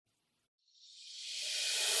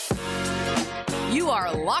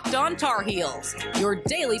are Locked On Tar Heels, your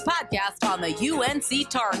daily podcast on the UNC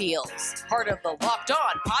Tar Heels, part of the Locked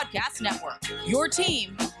On Podcast Network, your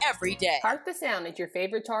team every day. Hark the sound at your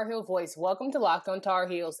favorite Tar Heel voice. Welcome to Locked On Tar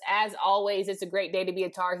Heels. As always, it's a great day to be a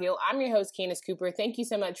Tar Heel. I'm your host, Candace Cooper. Thank you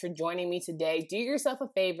so much for joining me today. Do yourself a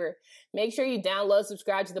favor. Make sure you download,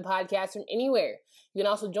 subscribe to the podcast from anywhere. You can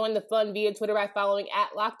also join the fun via Twitter by following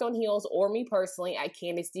at Locked On Heels or me personally at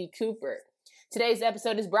Candace D. Cooper. Today's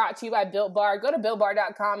episode is brought to you by Built Bar. Go to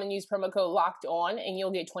BuiltBar.com and use promo code LOCKEDON and you'll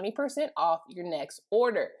get 20% off your next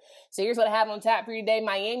order. So here's what I have on tap for you today.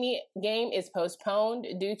 Miami game is postponed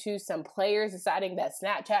due to some players deciding that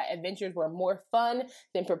Snapchat adventures were more fun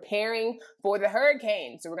than preparing for the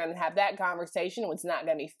hurricane. So we're going to have that conversation. It's not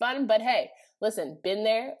going to be fun, but hey, listen, been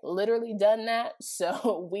there, literally done that.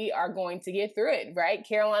 So we are going to get through it, right?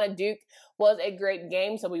 Carolina Duke was a great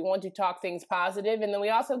game, so we want to talk things positive. And then we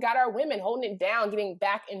also got our women holding it down, getting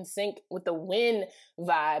back in sync with the win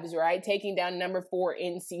vibes, right? Taking down number 4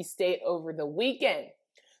 NC State over the weekend.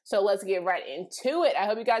 So let's get right into it. I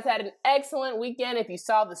hope you guys had an excellent weekend. If you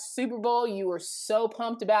saw the Super Bowl, you were so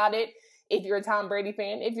pumped about it. If you're a Tom Brady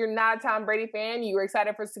fan, if you're not a Tom Brady fan, you were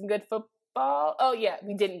excited for some good football. Oh yeah,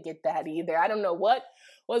 we didn't get that either. I don't know what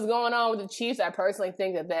was going on with the Chiefs. I personally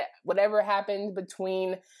think that whatever happened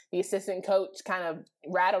between the assistant coach kind of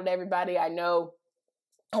rattled everybody. I know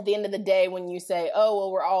at the end of the day, when you say, oh,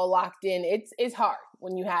 well, we're all locked in, it's hard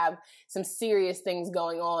when you have some serious things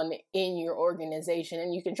going on in your organization.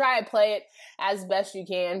 And you can try and play it as best you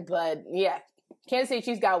can, but yeah, Kansas City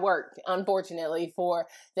Chiefs got worked, unfortunately, for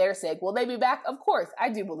their sake. Will they be back? Of course, I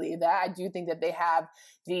do believe that. I do think that they have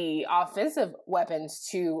the offensive weapons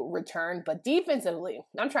to return, but defensively,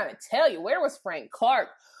 I'm trying to tell you, where was Frank Clark?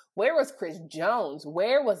 Where was Chris Jones?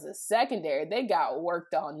 Where was the secondary? They got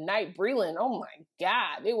worked all night. Breland, oh my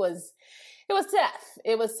God, it was tough.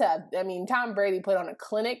 It was tough. I mean, Tom Brady put on a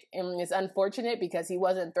clinic, and it's unfortunate because he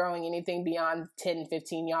wasn't throwing anything beyond 10,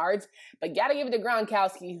 15 yards. But got to give it to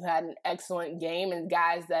Gronkowski, who had an excellent game, and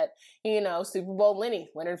guys that, Super Bowl Lenny,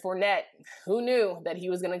 Leonard Fournette, who knew that he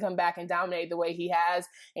was going to come back and dominate the way he has.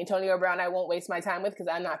 Antonio Brown, I won't waste my time with because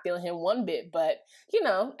I'm not feeling him one bit. But,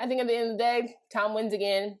 I think at the end of the day, Tom wins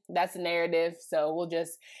again. That's the narrative. So we'll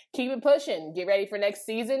just keep it pushing. Get ready for next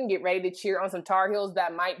season. Get ready to cheer on some Tar Heels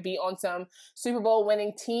that might be on some Super Bowl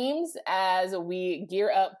winning teams as we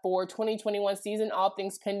gear up for 2021 season. All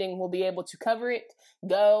things pending, we'll be able to cover it,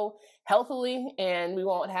 go healthily, and we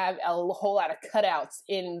won't have a whole lot of cutouts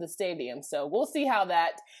in the stadium. So we'll see how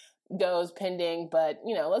that goes pending. But,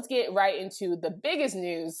 let's get right into the biggest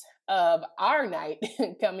news of our night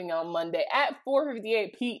coming on Monday at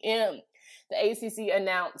 4:58 p.m. The ACC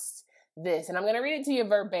announced this, and I'm going to read it to you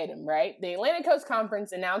verbatim, right? The Atlantic Coast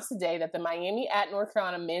Conference announced today that the Miami at North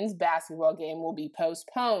Carolina men's basketball game will be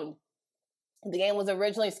postponed. The game was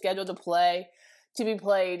originally scheduled to be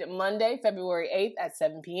played Monday, February 8th at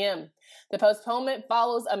 7 p.m. The postponement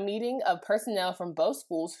follows a meeting of personnel from both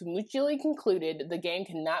schools who mutually concluded the game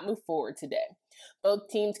cannot move forward today. Both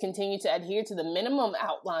teams continue to adhere to the minimum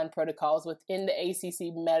outline protocols within the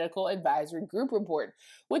ACC Medical Advisory Group report,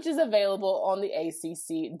 which is available on the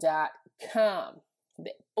ACC.com.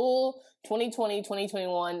 The full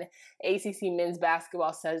 2020-2021 ACC men's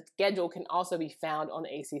basketball schedule can also be found on the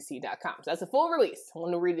ACC.com. So that's a full release. I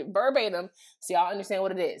want to read it verbatim so y'all understand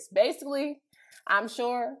what it is. Basically, I'm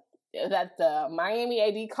sure that the Miami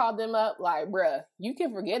AD called them up like, bruh, you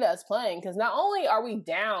can forget us playing because not only are we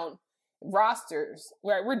down rosters,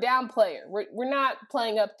 right? We're down player. We're not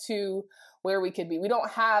playing up to where we could be. We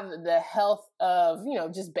don't have the health of,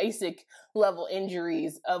 just basic level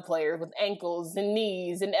injuries of players with ankles and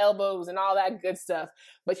knees and elbows and all that good stuff.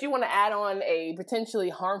 But you want to add on a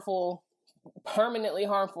potentially permanently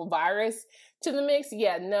harmful virus to the mix?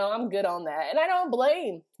 Yeah, no, I'm good on that. And I don't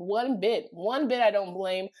blame one bit I don't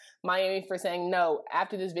blame Miami for saying, no,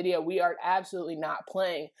 after this video, we are absolutely not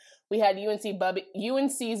playing. We had UNC's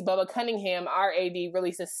Bubba Cunningham, our AD,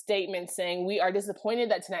 release a statement saying, we are disappointed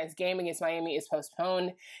that tonight's game against Miami is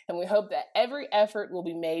postponed, and we hope that every effort will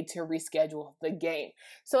be made to reschedule the game.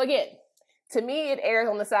 So again, to me, it errs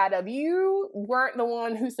on the side of you weren't the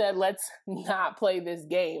one who said, let's not play this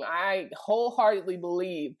game. I wholeheartedly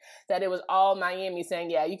believe that it was all Miami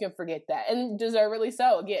saying, yeah, you can forget that. And deservedly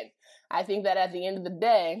so. Again, I think that at the end of the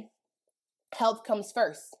day, health comes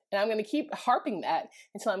first. And I'm going to keep harping that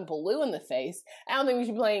until I'm blue in the face. I don't think we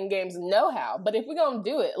should be playing games know-how. But if we're going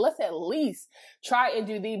to do it, let's at least try and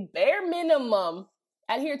do the bare minimum,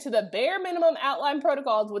 adhere to the bare minimum outline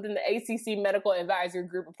protocols within the ACC Medical Advisory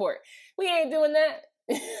Group report. We ain't doing that.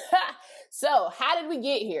 So how did we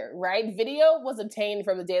get here, right? Video was obtained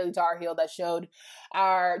from the Daily Tar Heel that showed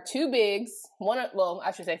our two bigs, two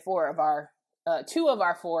of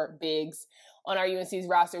our four bigs on our UNC's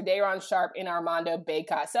roster, Day'Ron Sharpe and Armando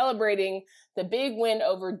Bacot, celebrating the big win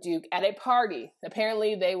over Duke at a party.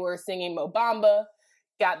 Apparently they were singing Mo Bamba,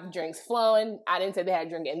 got the drinks flowing. I didn't say they had a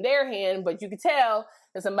drink in their hand, but you could tell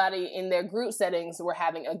that somebody in their group settings were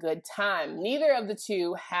having a good time. Neither of the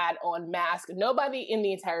two had on masks. Nobody in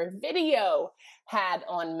the entire video had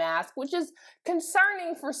on masks, which is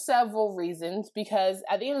concerning for several reasons, because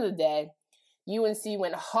at the end of the day, UNC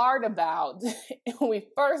went hard about when we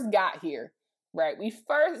first got here, right? We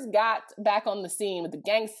first got back on the scene with the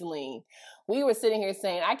gangster lean. We were sitting here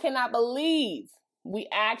saying, I cannot believe we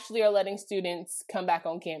actually are letting students come back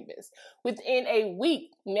on campus. Within a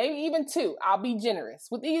week, maybe even two, I'll be generous,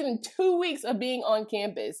 with even 2 weeks of being on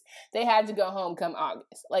campus, they had to go home come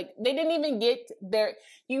August. Like, they didn't even get there.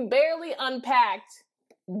 You barely unpacked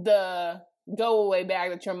the go away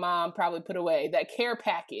bag that your mom probably put away, that care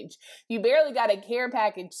package. You barely got a care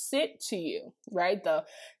package sent to you, right?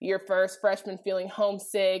 Your first freshman feeling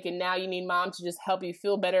homesick, and now you need mom to just help you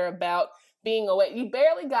feel better about being away. You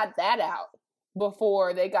barely got that out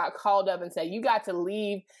before they got called up and said, you got to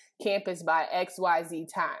leave campus by XYZ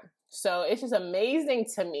time. So it's just amazing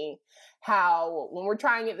to me how when we're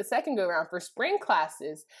trying to get the second go around for spring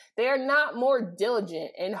classes, they are not more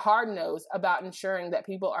diligent and hard-nosed about ensuring that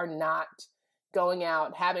people are not going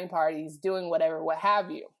out, having parties, doing whatever, what have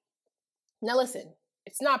you. Now listen,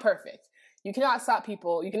 it's not perfect. You cannot stop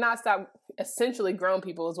people. You cannot stop essentially grown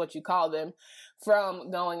people is what you call them from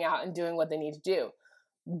going out and doing what they need to do.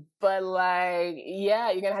 But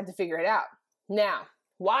you're going to have to figure it out. Now,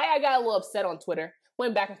 why I got a little upset on Twitter,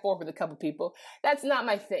 went back and forth with a couple people, that's not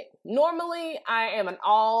my thing. Normally, I am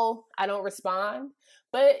I don't respond.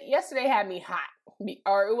 But yesterday had me hot.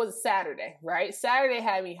 Or it was Saturday, right? Saturday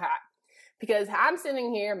had me hot. Because I'm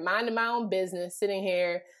sitting here, minding my own business, sitting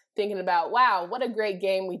here thinking about, wow, what a great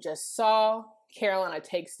game we just saw. Carolina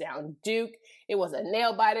takes down Duke. It was a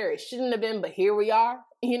nail biter. It shouldn't have been, but here we are.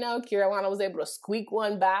 Carolina was able to squeak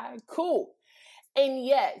one by. Cool. And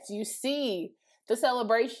yet you see the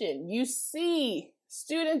celebration. You see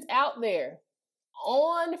students out there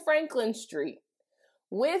on Franklin Street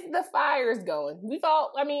with the fires going.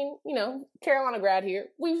 Carolina grad here.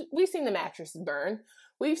 We've seen the mattresses burn.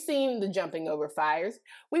 We've seen the jumping over fires.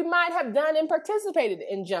 We might have done and participated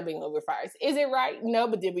in jumping over fires. Is it right? No,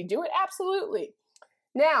 but did we do it? Absolutely.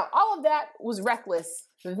 Now, all of that was reckless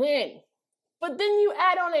then. But then you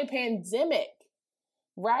add on a pandemic,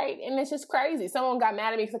 right? And it's just crazy. Someone got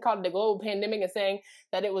mad at me because I called it the global pandemic and saying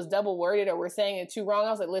that it was double worded or we're saying it too wrong.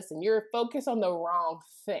 I was like, listen, you're focused on the wrong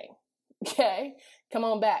thing. Okay? Come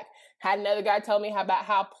on back. Had another guy tell me about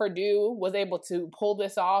how Purdue was able to pull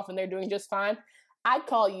this off and they're doing just fine. I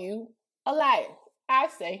call you a liar. I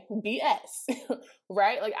say BS,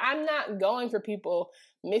 right? I'm not going for people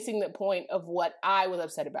missing the point of what I was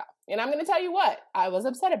upset about. And I'm going to tell you what I was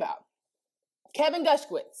upset about. Kevin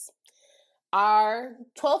Gushkwitz, our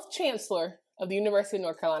 12th chancellor of the University of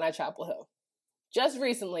North Carolina at Chapel Hill, just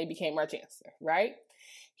recently became our chancellor, right?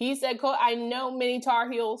 He said, quote, I know many Tar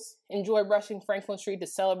Heels enjoy rushing Franklin Street to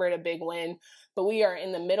celebrate a big win, but we are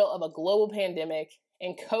in the middle of a global pandemic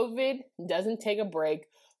and COVID doesn't take a break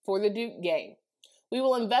for the Duke game. We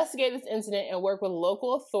will investigate this incident and work with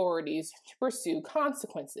local authorities to pursue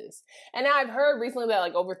consequences. And now I've heard recently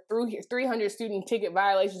that over 300 student ticket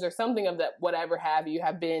violations or something of that, whatever have you,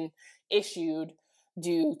 have been issued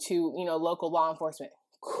due to, local law enforcement.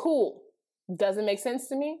 Cool. Doesn't make sense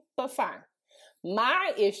to me, but fine.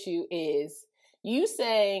 My issue is you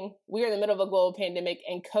saying we're in the middle of a global pandemic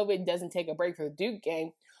and COVID doesn't take a break for the Duke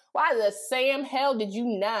game. Why the Sam hell did you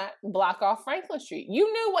not block off Franklin Street?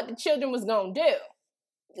 You knew what the children was going to do.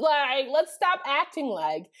 Let's stop acting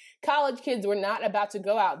like college kids were not about to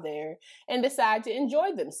go out there and decide to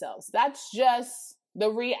enjoy themselves. That's just the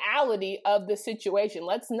reality of the situation.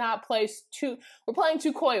 Let's not we're playing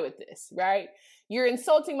too coy with this, right? You're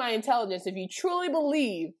insulting my intelligence if you truly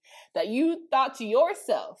believe that you thought to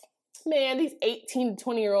yourself, man, these 18 to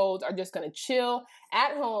 20-year-olds are just going to chill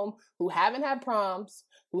at home who haven't had proms,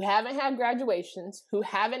 who haven't had graduations, who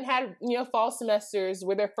haven't had, fall semesters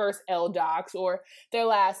with their first LDocs or their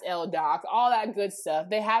last LDoc, all that good stuff.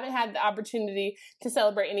 They haven't had the opportunity to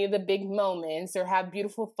celebrate any of the big moments or have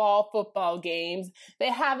beautiful fall football games. They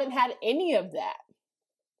haven't had any of that.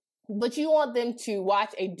 But you want them to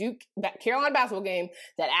watch a Duke Carolina basketball game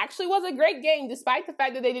that actually was a great game, despite the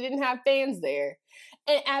fact that they didn't have fans there,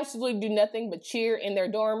 and absolutely do nothing but cheer in their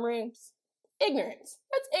dorm rooms. Ignorance.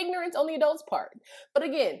 That's ignorance on the adults' part. But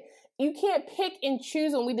again, you can't pick and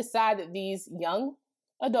choose when we decide that these young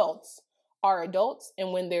adults are adults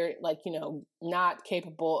and when they're not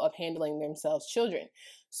capable of handling themselves children.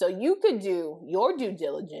 So you could do your due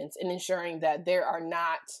diligence in ensuring that there are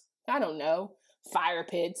not, fire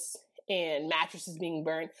pits and mattresses being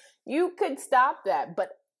burned. You could stop that, but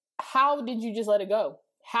how did you just let it go?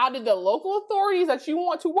 How did the local authorities that you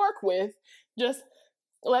want to work with just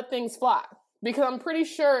let things fly? Because I'm pretty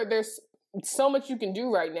sure there's so much you can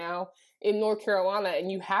do right now in North Carolina, and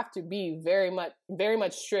you have to be very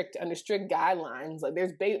much strict under strict guidelines. Like I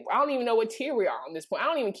don't even know what tier we are on this point. I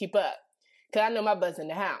don't even keep up because I know my butt's in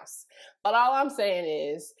the house. But all I'm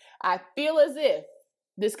saying is I feel as if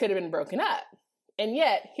this could have been broken up. And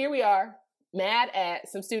yet here we are mad at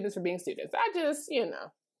some students for being students. I just,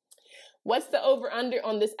 what's the over under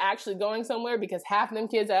on this actually going somewhere? Because half of them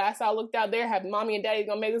kids that I saw looked out there have mommy and daddy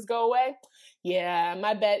gonna make this go away. Yeah,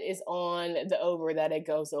 my bet is on the over that it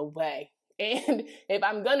goes away. And if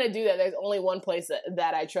I'm going to do that, there's only one place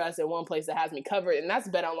that I trust and one place that has me covered, and that's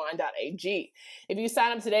betonline.ag. If you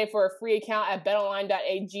sign up today for a free account at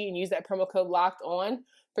betonline.ag and use that promo code LOCKEDON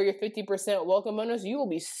for your 50% welcome bonus, you will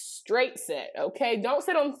be straight set, okay? Don't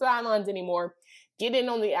sit on the sidelines anymore. Get in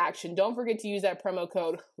on the action. Don't forget to use that promo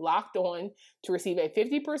code LOCKEDON to receive a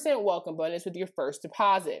 50% welcome bonus with your first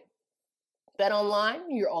deposit. BetOnline,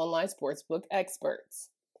 your online sportsbook experts.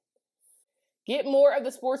 Get more of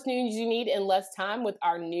the sports news you need in less time with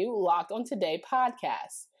our new Locked On Today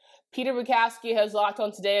podcast. Peter Bukowski has Locked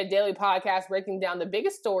On Today, a daily podcast breaking down the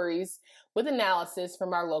biggest stories with analysis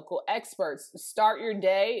from our local experts. Start your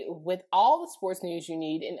day with all the sports news you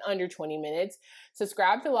need in under 20 minutes.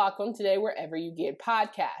 Subscribe to Locked On Today wherever you get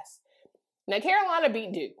podcasts. Now, Carolina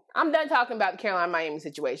beat Duke. I'm done talking about the Carolina-Miami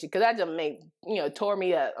situation because that just tore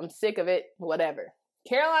me up. I'm sick of it, whatever.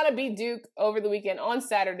 Carolina beat Duke over the weekend on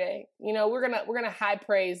Saturday. We're gonna high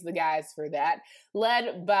praise the guys for that.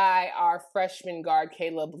 Led by our freshman guard,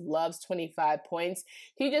 Caleb Love's 25 points.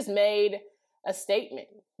 He just made a statement,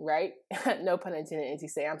 right? No pun intended,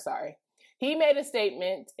 NC. I'm sorry. He made a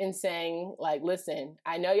statement in saying, listen,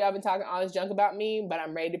 I know y'all been talking all this junk about me, but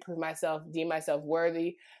I'm ready to deem myself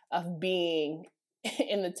worthy of being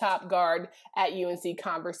in the top guard at UNC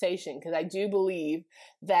conversation, because I do believe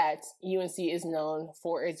that UNC is known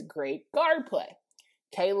for its great guard play.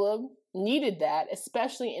 Caleb needed that,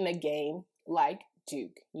 especially in a game like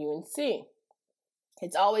Duke UNC.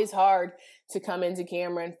 It's always hard to come into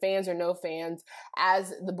Cameron, fans or no fans.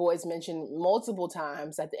 As the boys mentioned multiple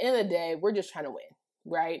times, at the end of the day, we're just trying to win,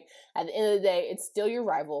 right? At the end of the day, it's still your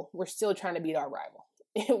rival. We're still trying to beat our rival.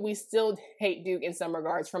 We still hate Duke in some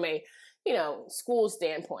regards from a school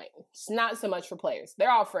standpoint. It's not so much for players.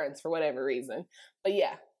 They're all friends for whatever reason. But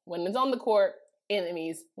yeah, when it's on the court,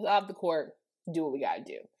 enemies. Off the court, do what we got to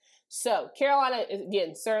do. So Carolina,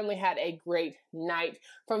 again, certainly had a great night.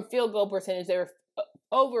 From field goal percentage, they were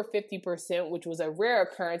over 50%, which was a rare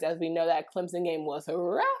occurrence, as we know that Clemson game was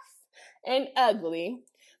rough and ugly.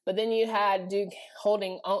 But then you had Duke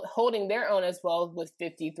holding their own as well with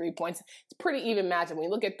 53 points. It's a pretty even matchup. When you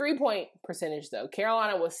look at 3-point percentage, though,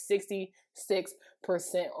 Carolina was 66%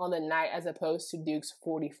 on the night as opposed to Duke's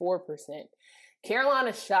 44%.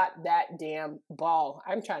 Carolina shot that damn ball.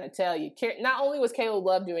 I'm trying to tell you. Not only was Caleb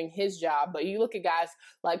Love doing his job, but you look at guys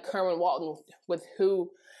like Kerwin Walton with whom,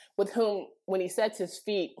 when he sets his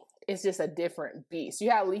feet, it's just a different beast. You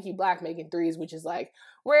have Leaky Black making threes, which is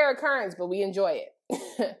rare occurrence, but we enjoy it.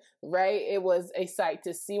 Right? It was a sight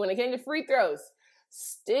to see. When it came to free throws,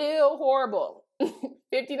 still horrible.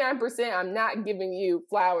 59%. I'm not giving you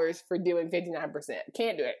flowers for doing 59%.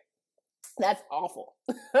 Can't do it. That's awful.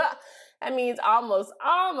 That means almost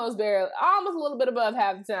barely, almost a little bit above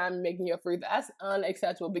half the time making your free throw. That's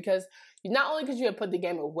unacceptable, because not only could you have put the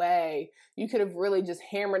game away, you could have really just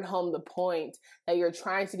hammered home the point that you're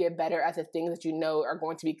trying to get better at the things that you know are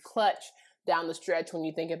going to be clutch down the stretch when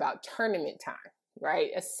you think about tournament time,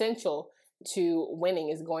 right? Essential to winning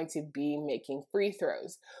is going to be making free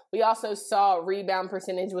throws. We also saw rebound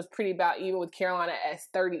percentage was pretty about even with Carolina at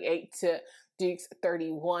 38 to Duke's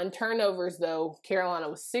 31. Turnovers, though, Carolina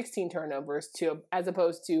was 16 turnovers as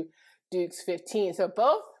opposed to Duke's 15. So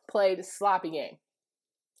both played a sloppy game.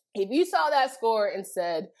 If you saw that score and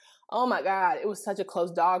said, oh my God, it was such a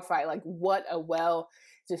close dogfight, what a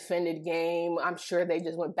well-defended game. I'm sure they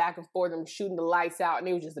just went back and forth and were shooting the lights out, and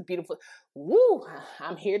it was just a beautiful,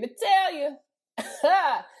 I'm here to tell you.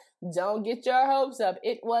 Don't get your hopes up.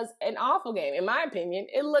 It was an awful game. In my opinion,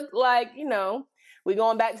 it looked like, we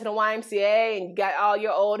going back to the YMCA and you got all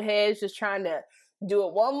your old heads just trying to Do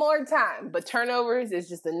it one more time. But turnovers is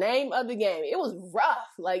just the name of the game. It was rough.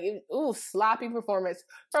 Like, sloppy performance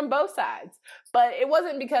from both sides. But it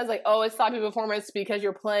wasn't because, like, oh, it's sloppy performance because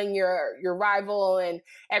you're playing your rival and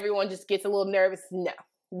everyone just gets a little nervous. No.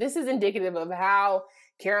 This is indicative of how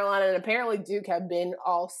Carolina and apparently Duke have been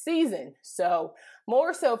all season. So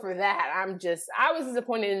more so for that, I was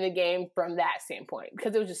disappointed in the game from that standpoint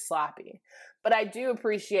because it was just sloppy. But I do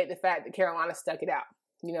appreciate the fact that Carolina stuck it out.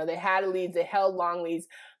 You know, they had leads, they held long leads,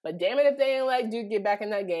 but damn it if they didn't let Duke get back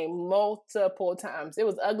in that game multiple times. It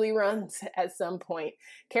was ugly runs at some point.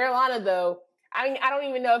 Carolina, though, I mean, I don't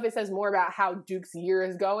even know if it says more about how Duke's year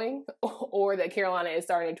is going or that Carolina is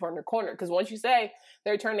starting to turn their corner. Because once you say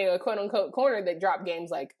they're turning a quote-unquote corner, they drop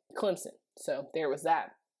games like Clemson. So there was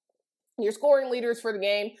that. Your scoring leaders for the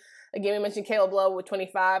game, again, we mentioned Caleb Love with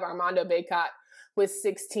 25, Armando Bacot with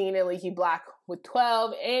 16, and Leaky Black with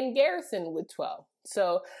 12, and Garrison with 12.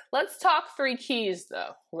 So let's talk three keys,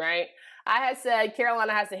 though, right? I had said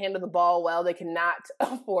Carolina has to handle the ball well. They cannot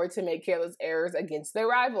afford to make careless errors against their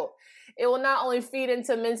rival. It will not only feed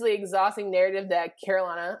into mentally exhausting narrative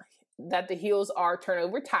that the Heels are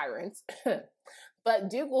turnover tyrants,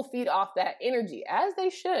 but Duke will feed off that energy, as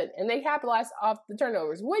they should, and they capitalized off the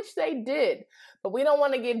turnovers, which they did. But we don't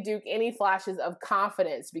want to give Duke any flashes of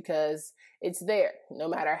confidence because it's there. No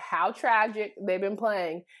matter how tragic they've been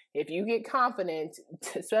playing, if you get confident,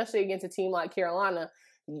 especially against a team like Carolina,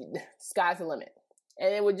 sky's the limit.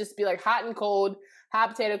 And it would just be like hot and cold, hot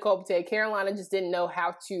potato, cold potato. Carolina just didn't know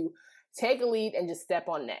how to take a lead and just step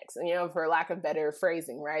on next, and, you know, for lack of better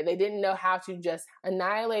phrasing, right? They didn't know how to just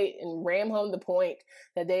annihilate and ram home the point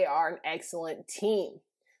that they are an excellent team.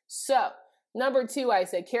 So, number 2, I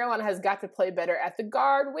said Carolina has got to play better at the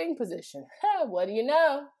guard wing position. What do you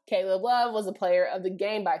know? Caleb Love was a player of the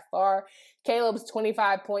game by far. Caleb's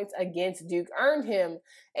 25 points against Duke earned him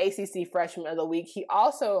ACC Freshman of the Week. He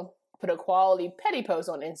also put a quality petty post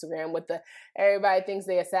on Instagram with the everybody thinks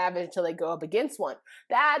they are savage until they go up against one.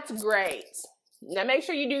 That's great. Now make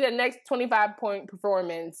sure you do the next 25-point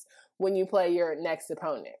performance when you play your next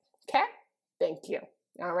opponent. Okay? Thank you.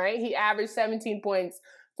 All right? He averaged 17 points,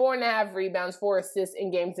 4.5 rebounds, 4 assists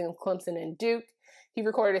in games in Clemson and Duke. He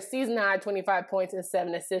recorded a season-high 25 points and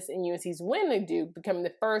 7 assists in UNC's win at Duke, becoming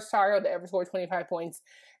the first Tar Heel to ever score 25 points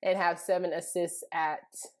and have 7 assists at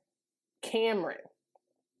Cameron.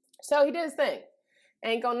 So he did his thing.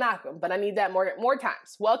 Ain't gonna knock him, but I need that more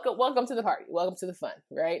times. Welcome to the party. Welcome to the fun,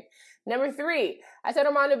 right? Number 3, I said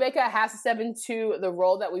Armando Bacot has to step into the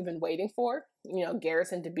role that we've been waiting for, you know,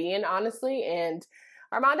 Garrison to be in, honestly. And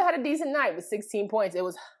Armando had a decent night with 16 points. It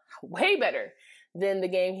was way better than the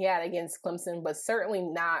game he had against Clemson, but certainly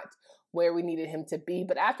not where we needed him to be.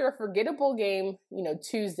 But after a forgettable game, you know,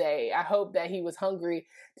 Tuesday, I hope that he was hungry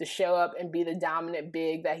to show up and be the dominant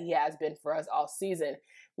big that he has been for us all season.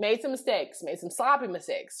 Made some mistakes, made some sloppy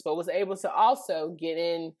mistakes, but was able to also get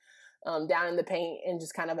in down in the paint and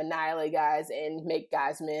just kind of annihilate guys and make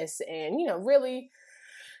guys miss. And, you know, really,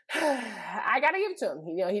 I got to give it to him.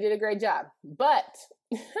 You know, he did a great job. But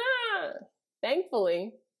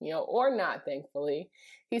thankfully, you know, or not thankfully,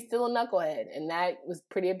 he's still a knucklehead. And that was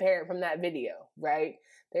pretty apparent from that video, right?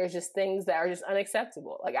 There's just things that are just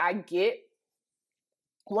unacceptable. Like, I get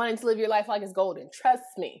wanting to live your life like it's golden. Trust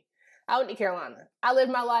me. I went to Carolina. I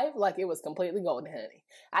lived my life like it was completely golden, honey.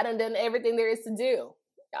 I done everything there is to do.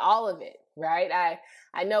 All of it, right?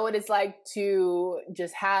 I know what it's like to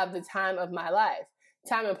just have the time of my life.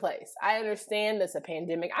 Time and place. I understand it's a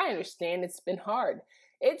pandemic. I understand it's been hard.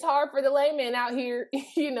 It's hard for the layman out here,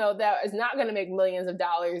 you know, that is not going to make millions of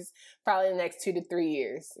dollars probably in the next 2 to 3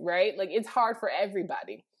 years, right? Like, it's hard for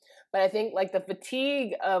everybody. But I think, like, the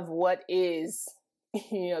fatigue of what is,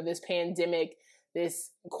 you know, this pandemic,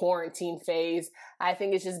 this quarantine phase, I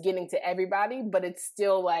think it's just getting to everybody, but it's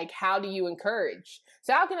still like, how do you encourage?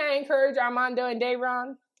 So how can I encourage Armando and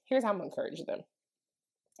Day'Ron? Here's how I'm going to encourage them.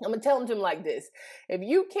 I'm going to tell them to them like this. If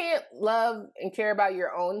you can't love and care about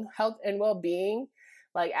your own health and well-being,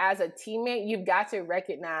 like, as a teammate, you've got to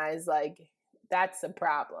recognize, like, that's a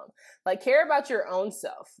problem. Like, care about your own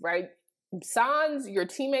self, right? Sans, your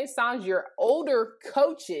teammates, sans your older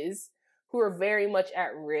coaches who are very much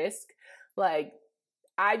at risk. Like,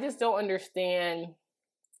 I just don't understand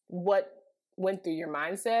what went through your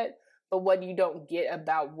mindset, but what you don't get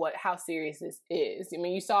about how serious this is. I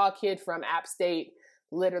mean, you saw a kid from App State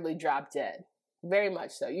literally drop dead. Very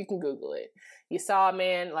much so. You can Google it. You saw a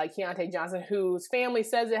man like Keontae Johnson, whose family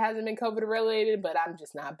says it hasn't been COVID related, but I'm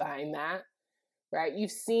just not buying that, right?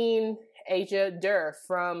 You've seen Asia Durr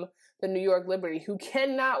from the New York Liberty, who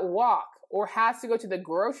cannot walk or has to go to the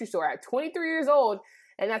grocery store at 23 years old,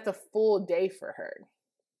 and that's a full day for her.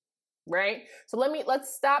 right? So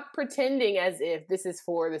let's stop pretending as if this is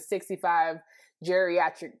for the 65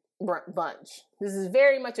 geriatric bunch. This is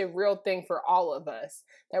very much a real thing for all of us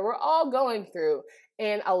that we're all going through.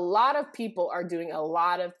 And a lot of people are doing a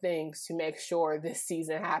lot of things to make sure this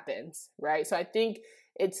season happens, right? So I think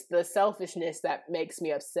it's the selfishness that makes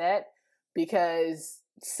me upset, because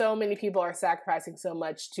so many people are sacrificing so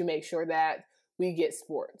much to make sure that we get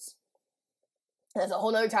sports. That's a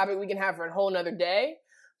whole nother topic we can have for a whole nother day.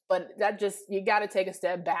 But you got to take a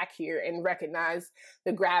step back here and recognize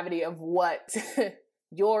the gravity of what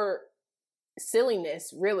your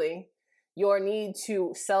silliness, really, your need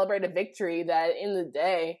to celebrate a victory that in the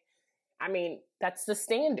day, I mean, that's the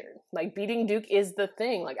standard. Like, beating Duke is the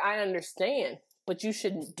thing. Like, I understand, but you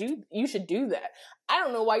should do that. I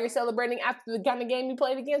don't know why you're celebrating after the kind of game you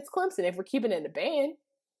played against Clemson if we're keeping it in the band.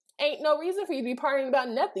 Ain't no reason for you to be partying about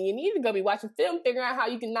nothing. You need to go be watching film, figuring out how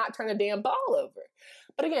you can not turn a damn ball over.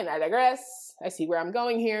 But again, I digress. I see where I'm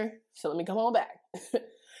going here, so let me come on back.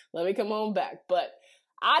 But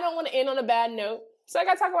I don't want to end on a bad note, so I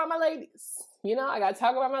got to talk about my ladies. I got to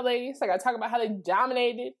talk about my ladies. I got to talk about how they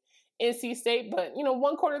dominated NC State, but,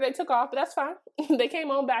 one quarter they took off, but that's fine. They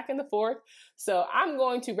came on back in the fourth. So I'm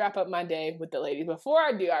going to wrap up my day with the ladies. Before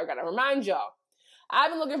I do, I've got to remind y'all,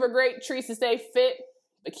 I've been looking for great treats to stay fit,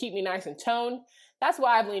 but keep me nice and toned. That's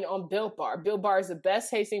why I've leaned on Built Bar. Built Bar is the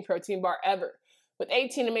best tasting protein bar ever. With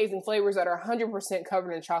 18 amazing flavors that are 100%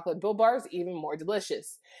 covered in chocolate, Built Bar is even more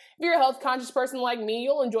delicious. If you're a health-conscious person like me,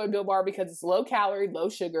 you'll enjoy Built Bar because it's low calorie, low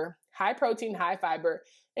sugar, high protein, high fiber,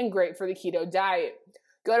 and great for the keto diet.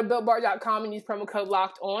 Go to BuiltBar.com and use promo code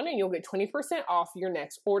LOCKEDON and you'll get 20% off your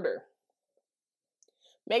next order.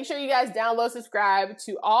 Make sure you guys download, subscribe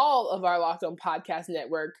to all of our Locked On Podcast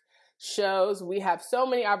Network shows. We have so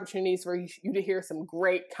many opportunities for you to hear some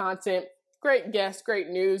great content, great guests, great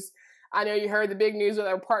news. I know you heard the big news that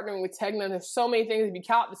we're partnering with Tegna. There's so many things. If you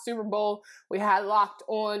count the Super Bowl, we had Locked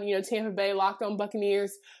On, Tampa Bay, Locked On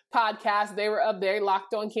Buccaneers podcast. They were up there.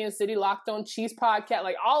 Locked On Kansas City, Locked On Chiefs podcast.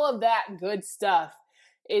 Like, all of that good stuff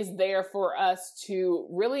is there for us to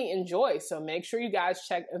really enjoy. So make sure you guys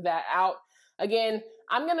check that out. Again,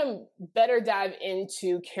 I'm going to better dive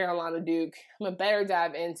into Carolina Duke. I'm going to better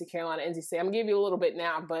dive into Carolina NC State. I'm going to give you a little bit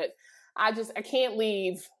now, but I can't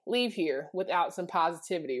leave here without some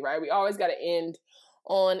positivity, right? We always got to end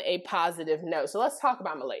on a positive note. So let's talk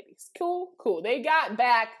about my ladies. Cool. They got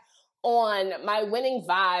back on my winning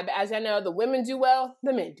vibe. As I know, the women do well,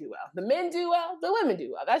 the men do well. The men do well, the women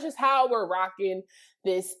do well. That's just how we're rocking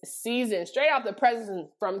this season. Straight off the presses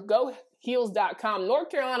from GoHeels.com, North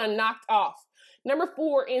Carolina knocked off number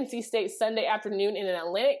 4 NC State Sunday afternoon in an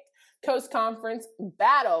Atlantic Coast Conference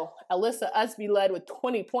battle. Alyssa Usby led with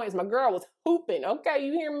 20 points. My girl was hooping. Okay,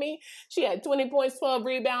 you hear me? She had 20 points, 12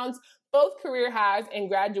 rebounds, both career highs, and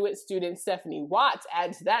graduate student Stephanie Watts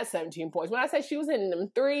added to that 17 points. When I say she was hitting them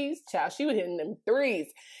threes, child, she was hitting them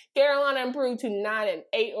threes. Carolina improved to 9-8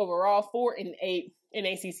 overall, 4-8 in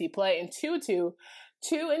ACC play, and 2-2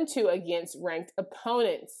 against ranked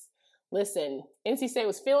opponents. Listen, NC State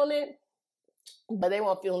was feeling it, but they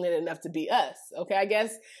weren't feeling it enough to beat us. Okay, I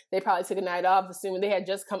guess they probably took a night off, assuming they had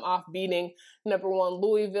just come off beating number 1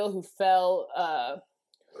 Louisville,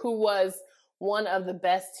 who was one of the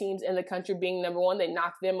best teams in the country, being number 1. They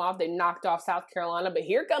knocked them off. They knocked off South Carolina. But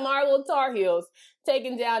here come our little Tar Heels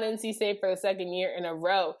taking down NC State for the second year in a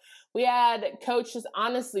row. We had coaches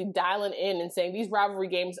honestly dialing in and saying these rivalry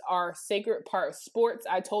games are a sacred part of sports.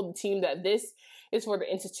 I told the team that this is for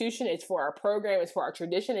the institution, it's for our program, it's for our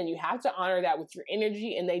tradition, and you have to honor that with your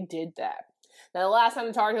energy, and they did that. Now, the last time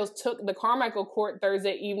the Tar Heels took the Carmichael Court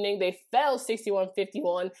Thursday evening, they fell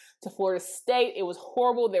 61-51 to Florida State. It was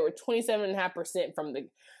horrible. They were 27.5% from the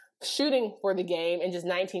shooting for the game and just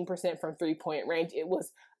 19% from three-point range. It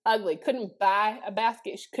was ugly. Couldn't buy a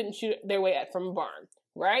basket, couldn't shoot their way out from a barn,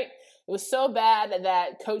 right? It was so bad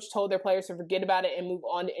that coach told their players to forget about it and move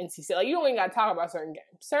on to NC State. Like, you don't even got to talk about certain games.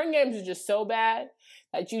 Certain games are just so bad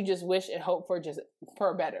that you just wish and hope for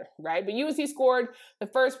better, right? But UNC scored the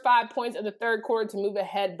first 5 points of the third quarter to move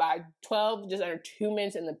ahead by 12, just under 2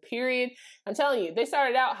 minutes in the period. I'm telling you, they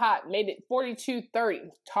started out hot, made it 42-30.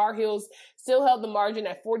 Tar Heels still held the margin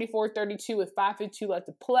at 44-32 with 5:52 left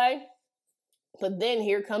to play. But then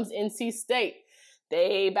here comes NC State.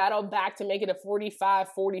 They battled back to make it a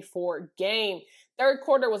 45-44 game. Third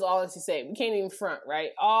quarter was all NC State. We can't even front,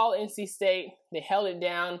 right? All NC State. They held it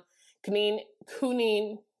down. Kunane.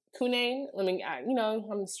 I'm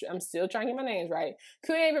still trying to get my names right.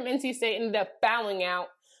 Kunane from NC State ended up fouling out,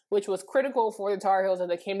 which was critical for the Tar Heels as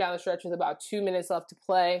they came down the stretch with about 2 minutes left to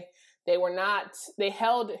play. They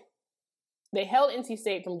held NC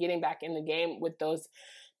State from getting back in the game with those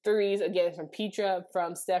threes again from Petra,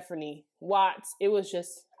 from Stephanie Watts. It was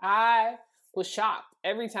just, I was shocked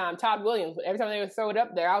every time. Todd Williams, every time they would throw it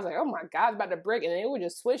up there, I was like, oh my God, it's about to break. And they would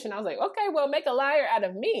just swish. And I was like, okay, well, make a liar out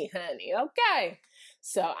of me, honey. Okay.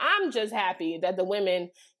 So I'm just happy that the women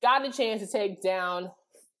got a chance to take down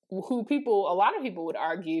who a lot of people would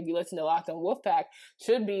argue, if you listen to Locked On Wolfpack,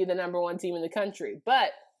 should be the number one team in the country.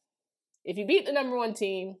 But if you beat the number one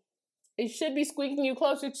team, it should be squeaking you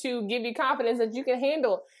closer to give you confidence that you can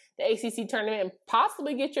handle the ACC tournament and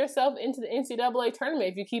possibly get yourself into the NCAA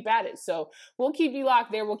tournament if you keep at it. So we'll keep you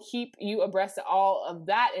locked there. We'll keep you abreast of all of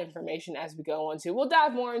that information as we go on to. We'll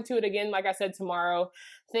dive more into it again, like I said, tomorrow.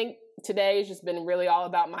 I think today has just been really all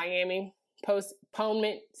about Miami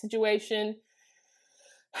postponement situation.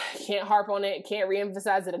 Can't harp on it. Can't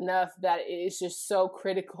reemphasize it enough that it's just so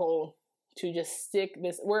critical to just stick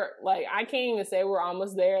this. I can't even say we're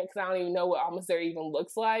almost there because I don't even know what almost there even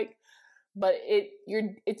looks like. But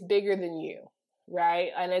it's bigger than you,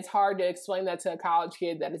 right? And it's hard to explain that to a college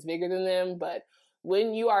kid that it's bigger than them. But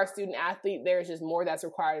when you are a student athlete, there's just more that's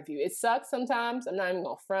required of you. It sucks sometimes. I'm not even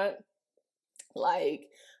gonna front. Like,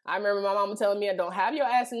 I remember my mama telling me, I don't have your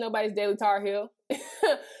ass in nobody's Daily Tar Heel.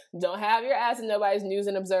 Don't have your ass in nobody's News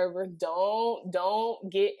and Observer.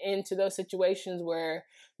 Don't get into those situations where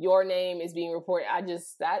your name is being reported.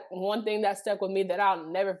 That one thing that stuck with me that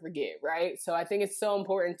I'll never forget, right? So I think it's so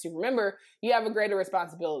important to remember you have a greater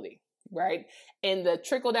responsibility, right? And the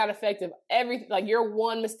trickle down effect of everything, like your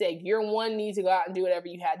one mistake, your one need to go out and do whatever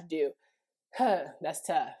you had to do. That's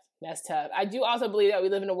tough. That's tough. I do also believe that we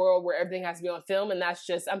live in a world where everything has to be on film, and that's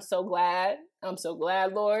just, I'm so glad,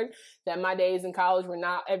 Lord, that my days in college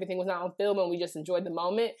everything was not on film and we just enjoyed the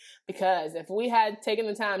moment. Because if we had taken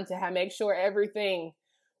the time to make sure everything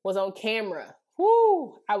was on camera,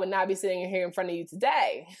 I would not be sitting here in front of you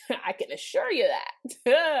today. I can assure you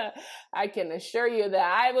that. I can assure you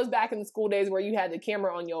that. I was back in the school days where you had the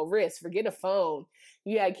camera on your wrist. Forget a phone.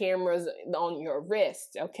 You had cameras on your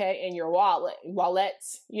wrist, okay? And your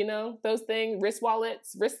wallets, those things,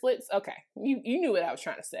 wristlets. Okay, you knew what I was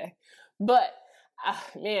trying to say. But,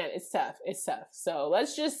 man, it's tough. It's tough. So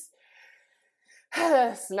let's just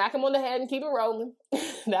smack them on the head and keep it rolling.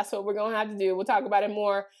 That's what we're going to have to do. We'll talk about it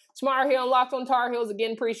more tomorrow here on Locked On Tar Heels.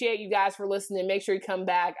 Again, appreciate you guys for listening. Make sure you come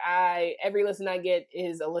back. Every listen I get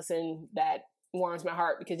is a listen that warms my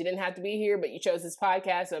heart because you didn't have to be here, but you chose this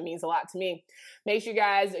podcast, so it means a lot to me. Make sure you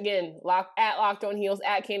guys, again, at Locked On Heels,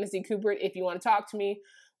 at Candace D. Cooper. If you want to talk to me,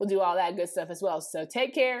 we'll do all that good stuff as well. So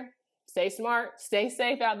take care, stay smart, stay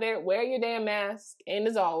safe out there, wear your damn mask, and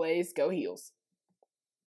as always, go Heels.